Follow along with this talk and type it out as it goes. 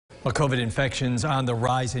Well, COVID infections on the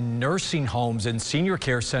rise in nursing homes and senior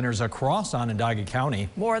care centers across Onondaga County.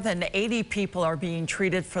 More than 80 people are being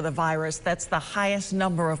treated for the virus. That's the highest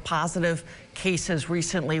number of positive cases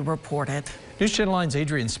recently reported. News Channel 9's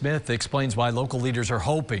Adrian Smith explains why local leaders are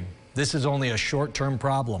hoping this is only a short-term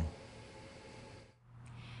problem.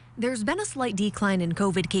 There's been a slight decline in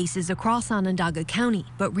COVID cases across Onondaga County,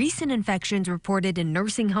 but recent infections reported in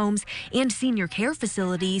nursing homes and senior care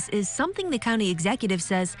facilities is something the county executive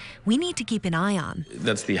says we need to keep an eye on.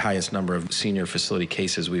 That's the highest number of senior facility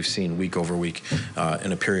cases we've seen week over week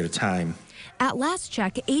in a period of time. At last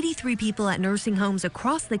check, 83 people at nursing homes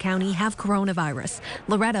across the county have coronavirus.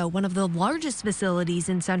 Loretto, one of the largest facilities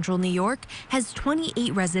in central New York, has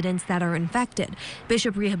 28 residents that are infected.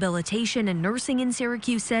 Bishop Rehabilitation and Nursing in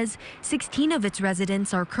Syracuse says 16 of its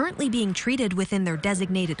residents are currently being treated within their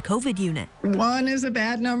designated COVID unit. 1 is a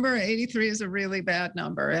bad number, 83 is a really bad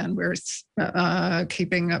number, and we're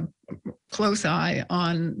keeping a close eye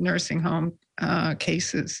on nursing home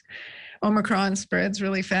cases. Omicron spreads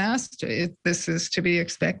really fast. This is to be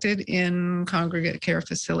expected in congregate care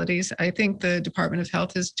facilities. I think the Department of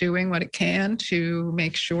Health is doing what it can to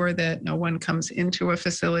make sure that no one comes into a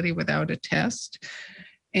facility without a test,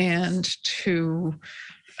 and to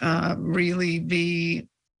really be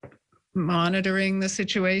monitoring the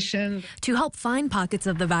situation. To help find pockets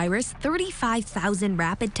of the virus, 35,000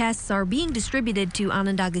 rapid tests are being distributed to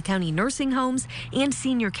Onondaga County nursing homes and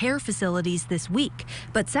senior care facilities this week.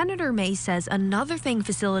 But Senator May says another thing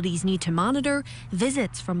facilities need to monitor: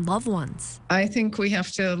 visits from loved ones. I think we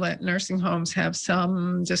have to let nursing homes have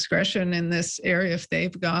some discretion in this area. If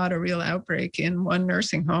they've got a real outbreak in one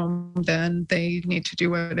nursing home, then they need to do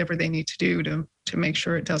whatever they need to do to make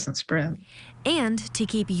sure it doesn't spread. And to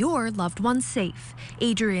keep your loved ones safe.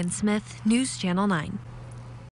 Adrian Smith, News Channel 9.